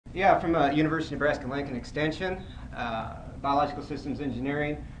Yeah, from University of Nebraska-Lincoln Extension, Biological Systems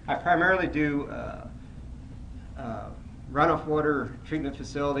Engineering. I primarily do runoff water treatment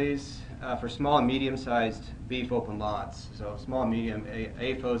facilities for small and medium-sized beef open lots. So small and medium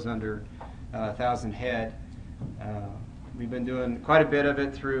AFOs under 1,000 head. We've been doing quite a bit of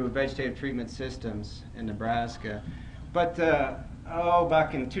it through vegetative treatment systems in Nebraska. But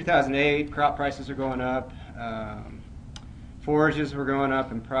back in 2008, crop prices are going up. Forages were going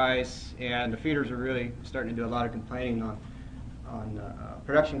up in price, and the feeders are really starting to do a lot of complaining on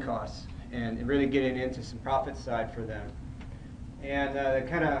production costs and really getting into some profit side for them. And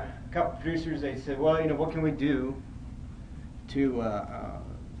a couple producers, they said, well, what can we do to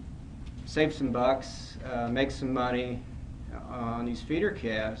save some bucks, make some money on these feeder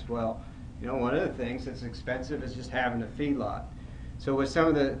calves? Well, one of the things that's expensive is just having a feedlot. So with some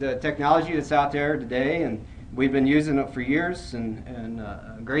of the technology that's out there today, and we've been using it for years,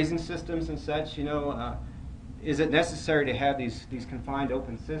 and grazing systems and such, is it necessary to have these confined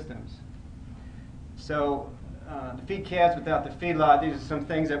open systems? So the feed calves without the feedlot, these are some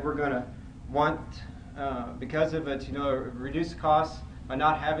things that we're going to want because of it, reduce costs by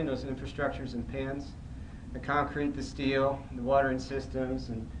not having those infrastructures and pens, the concrete, the steel, the watering systems,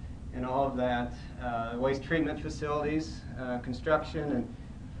 and all of that, waste treatment facilities, construction, and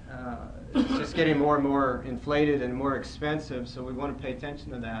it's just getting more and more inflated and more expensive, so we want to pay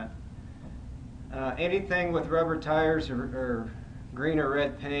attention to that. Anything with rubber tires or green or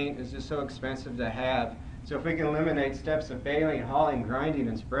red paint is just so expensive to have. So if we can eliminate steps of baling, hauling, grinding,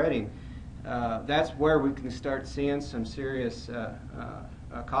 and spreading, that's where we can start seeing some serious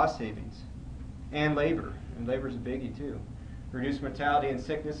cost savings. And labor. And labor is a biggie too. Reduce mortality and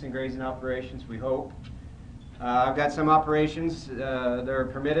sickness in grazing operations, we hope. I've got some operations that are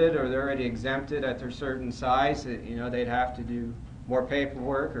permitted or they're already exempted at their certain size. They'd have to do more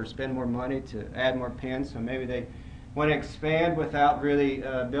paperwork or spend more money to add more pens, so maybe they want to expand without really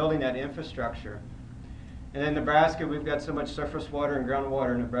building that infrastructure. And in Nebraska, we've got so much surface water and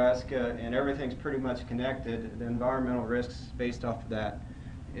groundwater in Nebraska, and everything's pretty much connected. The environmental risks based off of that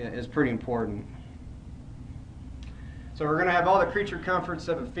is pretty important. So we're going to have all the creature comforts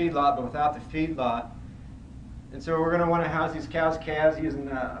of a feedlot, but without the feedlot. And so we're going to want to house these cows' calves using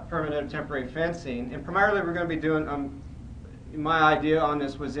permanent or temporary fencing. And primarily we're going to be doing, my idea on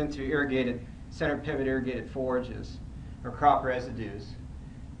this was into irrigated, center pivot irrigated forages or crop residues.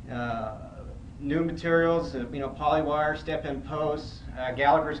 New materials, polywire, step-in posts.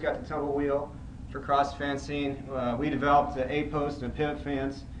 Gallagher's got the tumble wheel for cross fencing. We developed the A-post and a pivot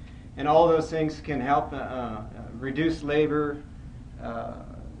fence. And all those things can help reduce labor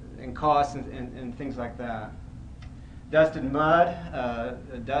and costs and things like that. Dust and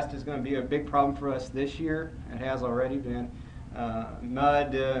mud. Dust is going to be a big problem for us this year. It has already been.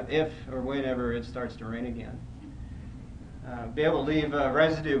 Mud, if or whenever it starts to rain again. Be able to leave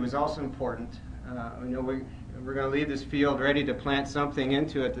residue is also important. We're going to leave this field ready to plant something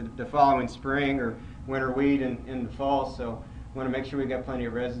into it the following spring or winter wheat in the fall, so we want to make sure we got plenty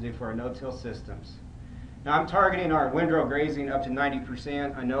of residue for our no-till systems. Now I'm targeting our windrow grazing up to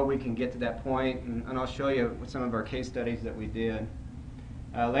 90%. I know we can get to that point, and I'll show you with some of our case studies that we did.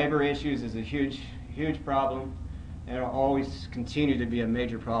 Labor issues is a huge problem, and it'll always continue to be a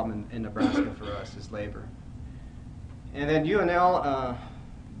major problem in Nebraska for us is labor. And then UNL,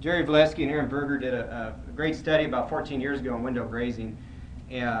 Jerry Valesky and Aaron Berger did a great study about 14 years ago on window grazing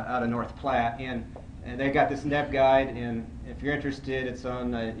out of North Platte, and they got this NEP guide, and if you're interested, it's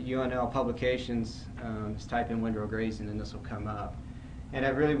on UNL publications. Just type in windrow grazing and this will come up. And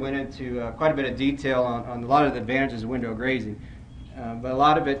it really went into quite a bit of detail on a lot of the advantages of windrow grazing. But a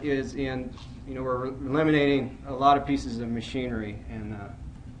lot of it is in, we're eliminating a lot of pieces of machinery, and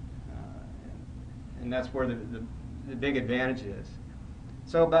that's where the big advantage is.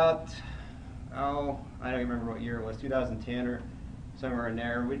 So about, I don't even remember what year it was, 2010 or somewhere in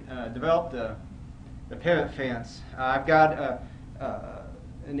there, we developed the pivot fence. I've got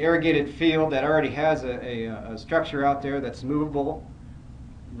an irrigated field that already has a structure out there that's movable,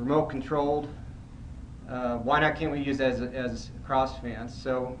 remote controlled. Why not can't we use it as a cross fence?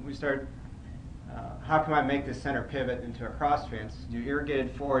 So we started, how can I make this center pivot into a cross fence? Do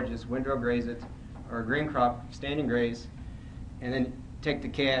irrigated forages, windrow graze it, or green crop, standing graze, and then take the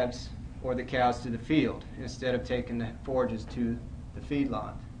calves or the cows to the field instead of taking the forages to the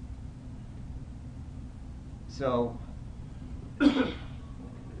feedlot. So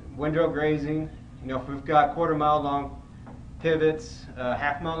windrow grazing, if we've got quarter-mile long pivots,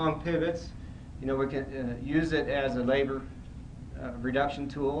 half-mile long pivots, we can use it as a labor reduction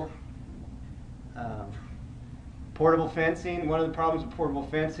tool. Portable fencing, one of the problems with portable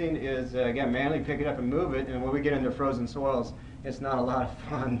fencing is, again, manually pick it up and move it, and when we get into frozen soils, it's not a lot of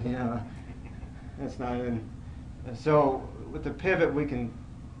fun, you know. It's not even, so with the pivot, we can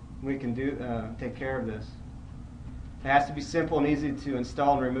take care of this. It has to be simple and easy to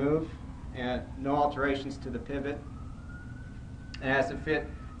install and remove, and no alterations to the pivot. It has to fit.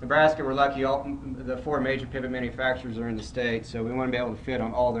 Nebraska, we're lucky, the 4 major pivot manufacturers are in the state, so we want to be able to fit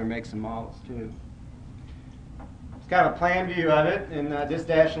on all their makes and models too. It's kind of a plan view of it, and this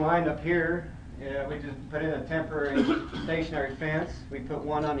dashed line up here, we just put in a temporary stationary fence. We put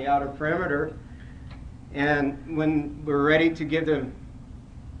one on the outer perimeter, and when we're ready to give them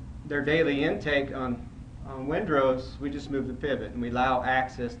their daily intake on windrows, we just move the pivot, and we allow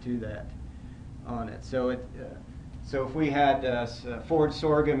access to that on it. So so if we had forage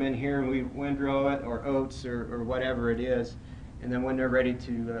sorghum in here and we windrow it, or oats, or whatever it is, and then when they're ready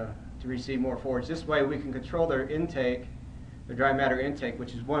to receive more forage, this way we can control their intake, their dry matter intake,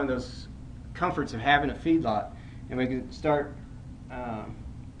 which is one of those comforts of having a feedlot, and we can start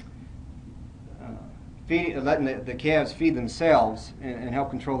letting the calves feed themselves and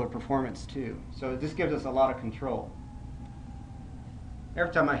help control their performance too. So this gives us a lot of control.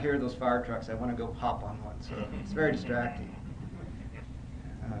 Every time I hear those fire trucks, I want to go pop on one, so it's very distracting.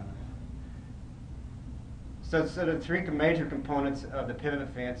 So the 3 major components of the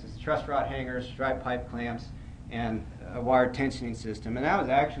pivot fence is truss rod hangers, dry pipe clamps, and a wire tensioning system. And that was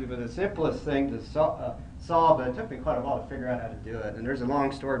actually the simplest thing to solve, but it took me quite a while to figure out how to do it. And there's a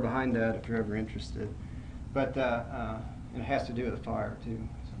long story behind that if you're ever interested. But it has to do with the fire too.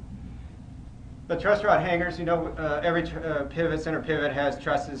 The truss rod hangers, you know, every center pivot has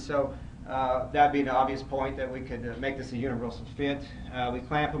trusses, so that'd be an obvious point that we could make this a universal fit. We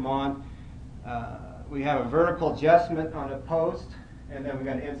clamp them on. We have a vertical adjustment on a post, and then we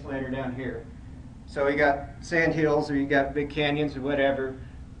got an insulator down here. So you got sand hills, or you got big canyons, or whatever.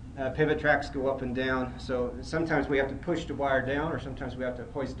 Pivot tracks go up and down. So sometimes we have to push the wire down, or sometimes we have to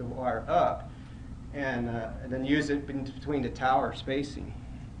hoist the wire up, and then use it between the tower spacing.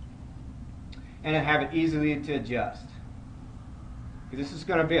 And have it easily to adjust. This is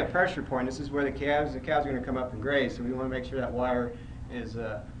going to be a pressure point. This is where the calves are going to come up and graze, so we want to make sure that wire is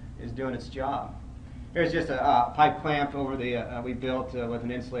doing its job. Here's just a pipe clamp over the we built with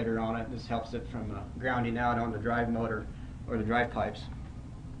an insulator on it. This helps it from grounding out on the drive motor or the drive pipes.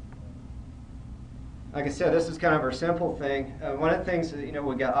 Like I said, this is kind of our simple thing. One of the things, you know,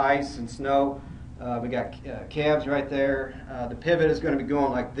 we got ice and snow. We got calves right there. The pivot is going to be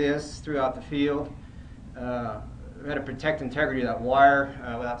going like this throughout the field. We got to protect the integrity of that wire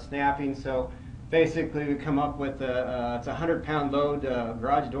without snapping. So basically we come up with it's a 100-pound load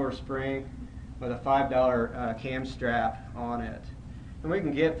garage door spring with a $5 cam strap on it. And we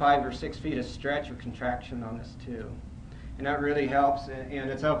can get 5 or 6 feet of stretch or contraction on this too. And that really helps. And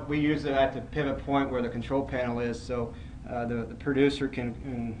it's up, we use it at the pivot point where the control panel is, so the producer can,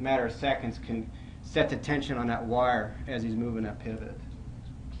 in a matter of seconds, can set the tension on that wire as he's moving that pivot.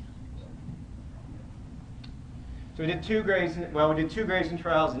 So we did two grazing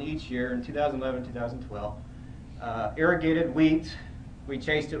trials in each year, in 2011 and 2012. Irrigated wheat, we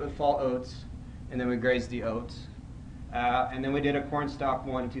chased it with fall oats, and then we grazed the oats. And then we did a corn stalk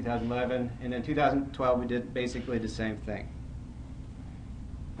one in 2011, and in 2012 we did basically the same thing.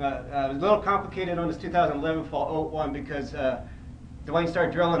 It was a little complicated on this 2011 fall oat one because Dwayne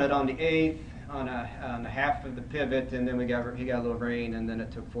started drilling it on the 8th, on a half of the pivot, and then he got a little rain, and then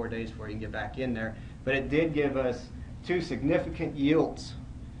it took 4 days for he can get back in there. But it did give us 2 significant yields,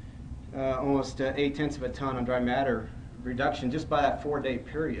 almost 0.8 of a ton on dry matter reduction just by that 4-day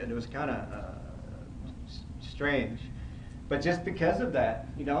period. It was kind of strange. But just because of that,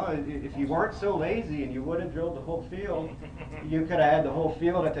 you know, if you weren't so lazy and you would have drilled the whole field, you could have had the whole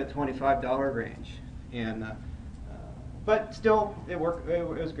field at that $25 range. And but still, it worked. It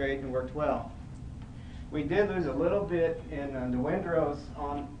was great and worked well. We did lose a little bit in the windrows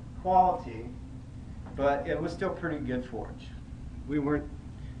on quality, but it was still pretty good forage. We weren't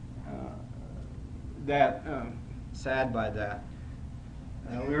that sad by that.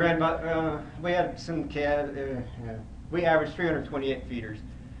 We ran about. We had some calves. We averaged 328 feeders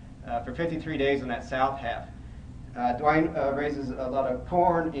for 53 days on that south half. Dwayne raises a lot of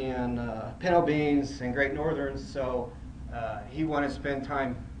corn and pinto beans and Great Northerns, so he wanted to spend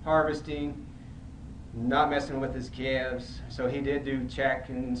time harvesting, not messing with his calves. So he did do check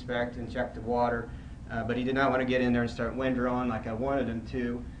and inspect and check the water, but he did not want to get in there and start windrowing like I wanted him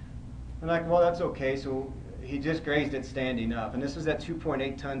to. I'm like, well, that's okay. So he just grazed it standing up, and this was at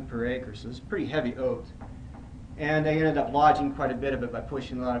 2.8 ton per acre, so it's pretty heavy oat. And they ended up lodging quite a bit of it by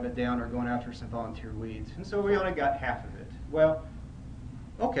pushing a lot of it down or going after some volunteer weeds. And so we only got half of it. Well,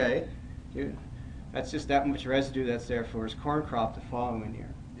 okay, that's just that much residue that's there for his corn crop the following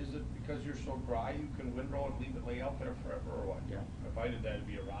year. Is it because you're so dry you can windrow and leave it lay out there forever, or what? Yeah. If I did that, it'd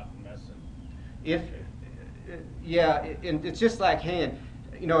be a rotten mess. And it's just like haying.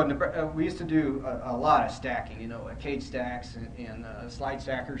 You know, we used to do a lot of stacking, you know, cage stacks and slide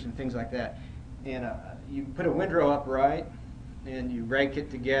stackers and things like that. And you put a windrow up right, and you rake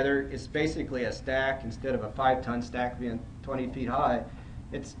it together. It's basically a stack. Instead of a 5-ton stack being 20 feet high,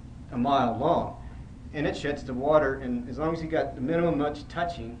 it's a mile long. And it sheds the water, and as long as you got the minimum much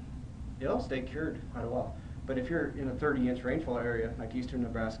touching, it'll stay cured quite a while. But if you're in a 30-inch rainfall area, like eastern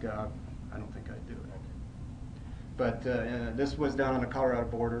Nebraska, I don't think I'd do it. But this was down on the Colorado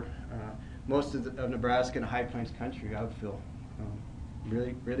border. Most of Nebraska and High Plains country, I would feel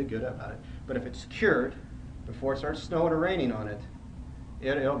really, really good about it. But if it's cured before it starts snowing or raining on it,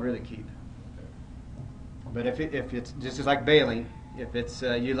 it'll really keep. But if it's just as like baling, if it's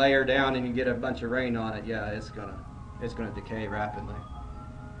you layer down and you get a bunch of rain on it, yeah, it's gonna decay rapidly.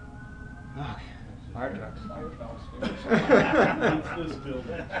 Oh, fire trucks.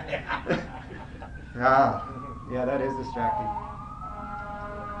 Yeah, that is distracting.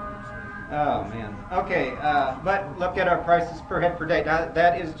 Oh man. Okay, but look at our prices per head per day. Now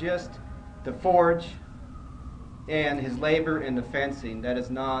that is just the forage and his labor and the fencing. That is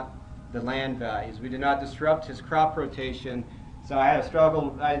not the land values. We did not disrupt his crop rotation. So I had a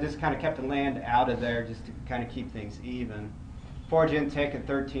struggle. I just kind of kept the land out of there just to kind of keep things even. Forage intake at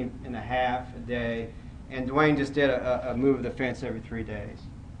 13.5 a day, and Dwayne just did a move of the fence every 3 days.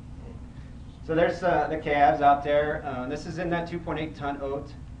 So there's the calves out there. This is in that 2.8 ton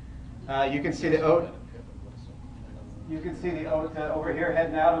oat. You can see the oat. You can see the oat over here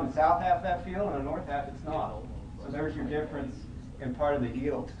heading out on the south half of that field, and the north half it's not. So there's your difference in part of the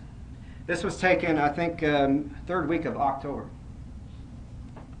yield. This was taken, I think, third week of October.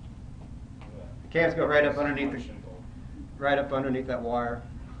 The calves go right up underneath that wire,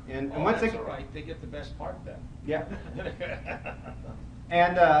 and once that's all right. They get the best part then. Yeah.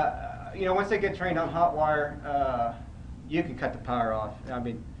 And you know, once they get trained on hot wire, you can cut the power off. I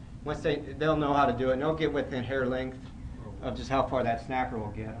mean, once they'll know how to do it, and they'll get within hair length of just how far that snacker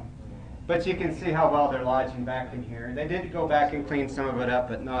will get them. But you can see how well they're lodging back in here. They did go back and clean some of it up,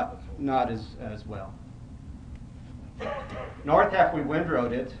 but not as well. North half we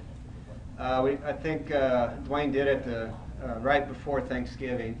windrowed it. I think Dwayne did it right before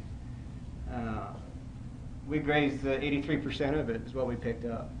Thanksgiving. We grazed 83% of it is what we picked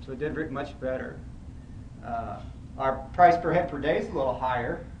up, so it did much better. Our price per head per day is a little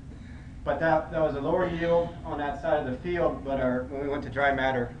higher, but that was a lower yield on that side of the field. But when we went to dry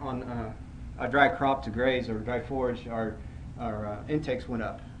matter on a dry crop to graze or dry forage, our intakes went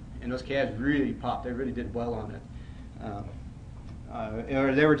up, and those calves really popped. They really did well on it.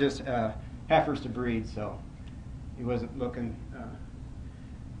 They were just heifers to breed, so he wasn't looking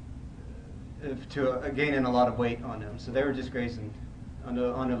to gaining a lot of weight on them. So they were just grazing. On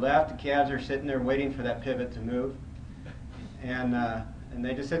the left, the calves are sitting there waiting for that pivot to move, and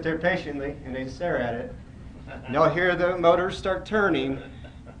they just sit there patiently and they just stare at it. And they'll hear the motors start turning,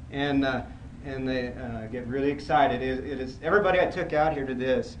 and they get really excited. It is everybody I took out here to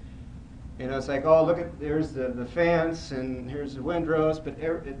this. You know, it's like, oh, look at, there's the fence and here's the windrows, but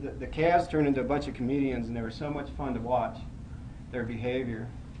the calves turned into a bunch of comedians, and they were so much fun to watch their behavior.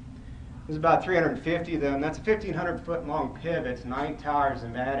 There's about 350 of them. That's a 1,500-foot long pivot, 9 towers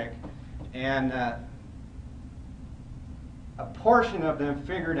in Matic, and a portion of them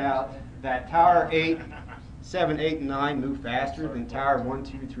figured out that tower 7, 8, and 9 move faster than tower 1,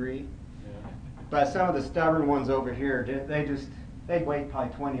 2, 3. But some of the stubborn ones over here, they'd wait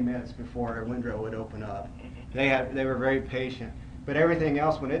probably 20 minutes before a windrow would open up. They were very patient. But everything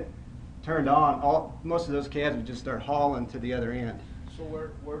else, when it turned on, most of those calves would just start hauling to the other end. So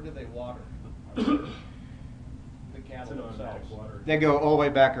where do they water? The cattle themselves. They go all the way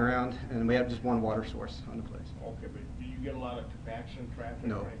back around, and we have just one water source on the place. Okay, but do you get a lot of compaction traffic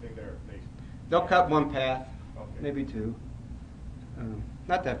No. or anything there? They'll cut one path, Okay. maybe two.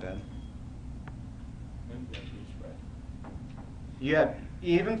 Not that bad. And you spread. You have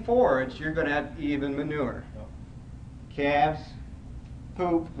even forage, you're going to have even manure. Oh. Calves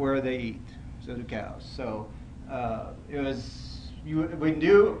poop where they eat, so do cows. So we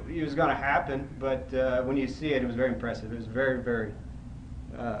knew it was going to happen, but when you see it, it was very impressive. It was very, very.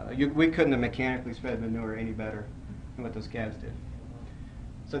 We couldn't have mechanically spread manure any better than what those calves did.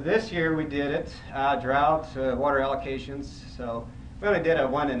 So this year we did it, drought, water allocations. So we only did a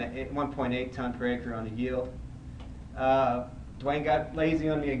 1.8 ton per acre on the yield. Dwayne got lazy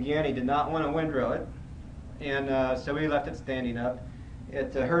on me again. He did not want to windrow it, and so we left it standing up.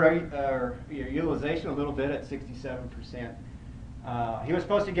 It hurt our utilization a little bit at 67%. He was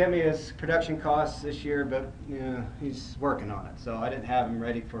supposed to get me his production costs this year, but he's working on it, so I didn't have him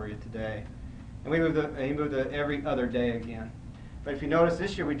ready for you today. And he moved it every other day again. But if you notice,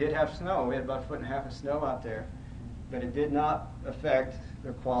 this year we did have snow. We had about 1.5 feet of snow out there, but it did not affect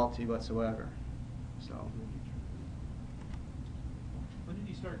their quality whatsoever. So. When did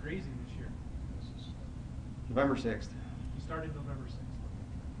you start grazing this year? November 6th. You started November 6th.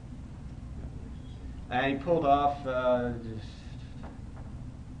 And he pulled off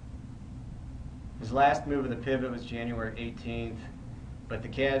his last move of the pivot was January 18th, but the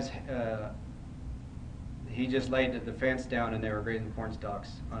calves, he just laid the fence down and they were grazing the corn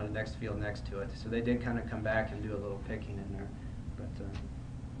stalks on the next field next to it. So they did kind of come back and do a little picking in there.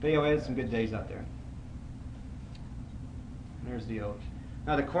 But yeah, we had some good days out there. And there's the oak.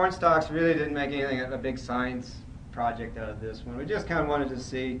 Now the corn stalks really didn't make anything a big science project out of this one. We just kind of wanted to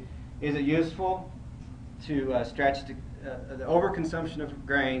see, is it useful to stretch the overconsumption of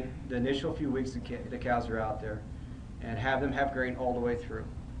grain the initial few weeks the cows are out there, and have them have grain all the way through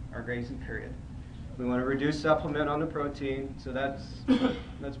our grazing period. We want to reduce supplement on the protein, so that's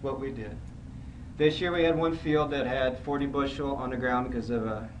what we did. This year we had one field that had 40 bushel on the ground because of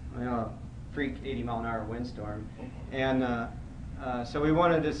a freak 80-mile-an-hour windstorm, and so we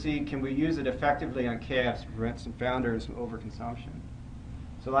wanted to see, can we use it effectively on calves to prevent some founders from overconsumption.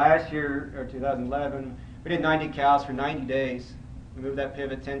 So last year, or 2011, we did 90 cows for 90 days. We moved that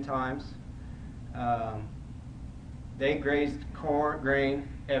pivot 10 times. They grazed grain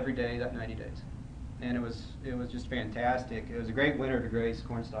every day that 90 days. And it was just fantastic. It was a great winter to graze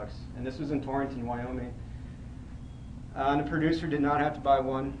corn stalks. And this was in Torrington, Wyoming. And the producer did not have to buy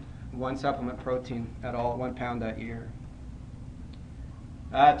one supplement protein at all, 1 pound that year.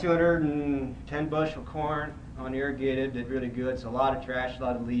 210 bushel corn on irrigated, did really good. So a lot of trash, a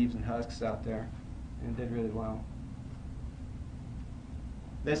lot of leaves and husks out there, and did really well.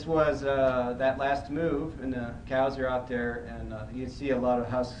 This was that last move, and the cows are out there, and you see a lot of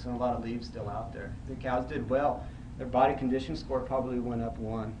husks and a lot of leaves still out there. The cows did well. Their body condition score probably went up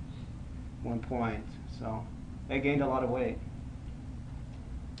one point, so they gained a lot of weight.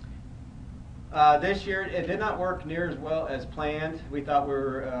 This year, it did not work near as well as planned. We thought we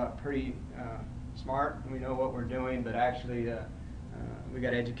were pretty smart, and we know what we're doing, but actually we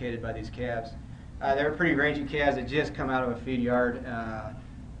got educated by these calves. They were pretty rangy calves that just come out of a feed yard.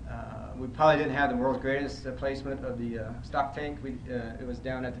 We probably didn't have the world's greatest placement of the stock tank. It was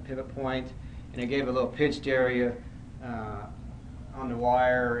down at the pivot point, and it gave a little pitched area on the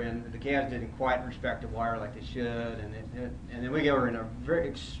wire, and the calves didn't quite respect the wire like they should. And then we were in a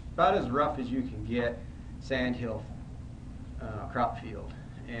about as rough as you can get sandhill crop field,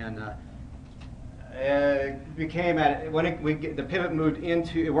 and it became the pivot moved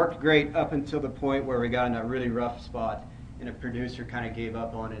into. It worked great up until the point where we got in a really rough spot, and a producer kind of gave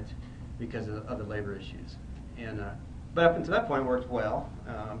up on it because of the labor issues. And but up until that point, it worked well.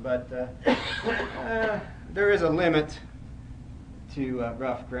 But there is a limit to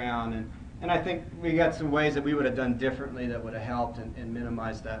rough ground, and I think we got some ways that we would have done differently that would have helped and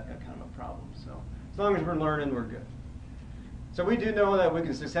minimized that kind of a problem. So as long as we're learning, we're good. So we do know that we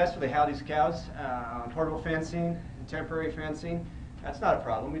can successfully house these cows on portable fencing and temporary fencing. That's not a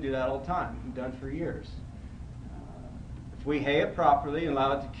problem. We do that all the time. We've done for years. If we hay it properly and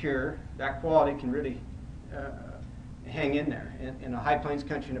allow it to cure, that quality can really hang in there. In a high plains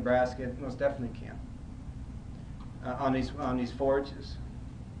country, Nebraska, it most definitely can. On these forages,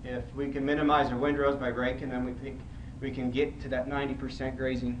 if we can minimize our windrows by raking them, we think we can get to that 90%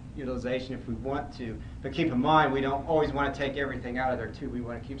 grazing utilization if we want to. But keep in mind, we don't always want to take everything out of there too. We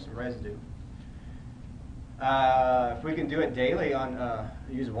want to keep some residue. If we can do it daily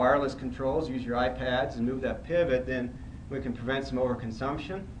use wireless controls, use your iPads and move that pivot, then we can prevent some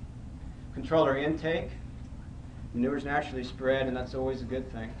overconsumption. Control our intake. Manures naturally spread, and that's always a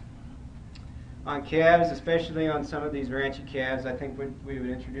good thing. On calves, especially on some of these ranchy calves, I think we would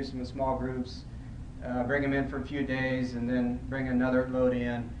introduce them in small groups, bring them in for a few days, and then bring another load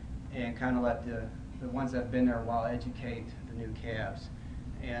in, and kind of let the ones that have been there a while educate the new calves.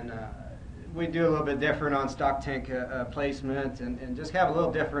 And we do a little bit different on stock tank placement, and just have a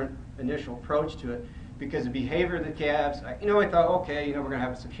little different initial approach to it, because the behavior of the calves, we thought, okay, we're going to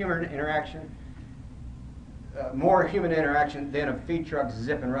have some human interaction, more human interaction than a feed truck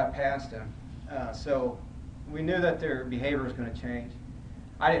zipping right past them. So we knew that their behavior was going to change.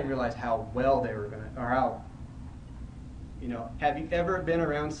 I didn't realize how well they were going to, or how, have you ever been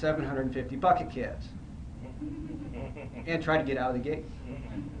around 750 bucket calves? and try to get out of the gate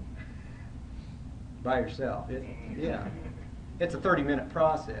by yourself. Yeah, it's a 30-minute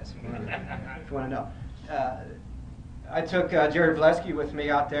process. If you want to know. I took Jared Vleski with me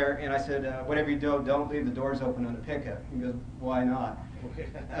out there, and I said, whatever you do, don't leave the doors open on the pickup. He goes, why not?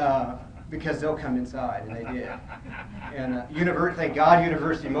 Because they'll come inside, and they did. And thank God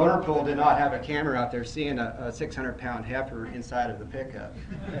University Motor Pool did not have a camera out there seeing a 600-pound heifer inside of the pickup.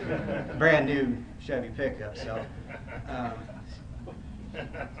 Brand new Chevy pickup. So,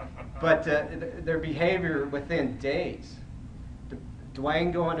 but their behavior within days.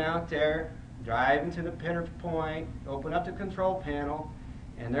 Dwayne going out there, driving to the pinner point, open up the control panel,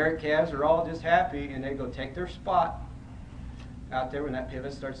 and their calves are all just happy, and they go take their spot out there when that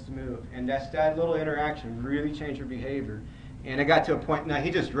pivot starts to move. And that little interaction really changed their behavior. And it got to a point, now he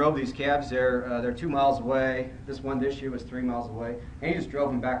just drove these calves there, they're 2 miles away. This one this year was 3 miles away. And he just drove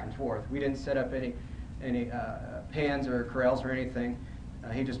them back and forth. We didn't set up any pans or corrals or anything.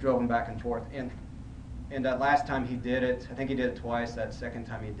 He just drove them back and forth. And that last time he did it, I think he did it twice. That second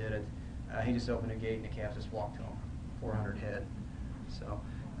time he did it, he just opened a gate and the calves just walked home, 400 head. So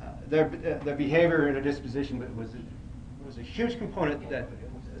the behavior and the disposition was a huge component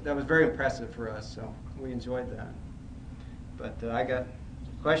that was very impressive for us. So we enjoyed that. But I got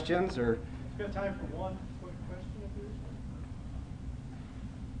questions or. We've got time for one quick question if there is.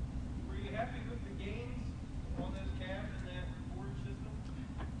 Were you happy with the gains on those calves in that forage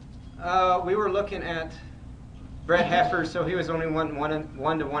system? We were looking at bred heifer, so he was only one to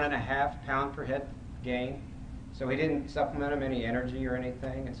 1.5 pound per head gain. So we didn't supplement him any energy or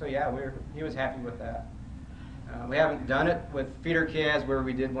anything, and so yeah, he was happy with that. We haven't done it with feeder calves where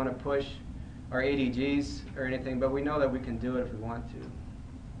we did want to push our ADGs or anything, but we know that we can do it if we want to.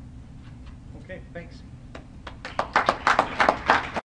 Okay, thanks.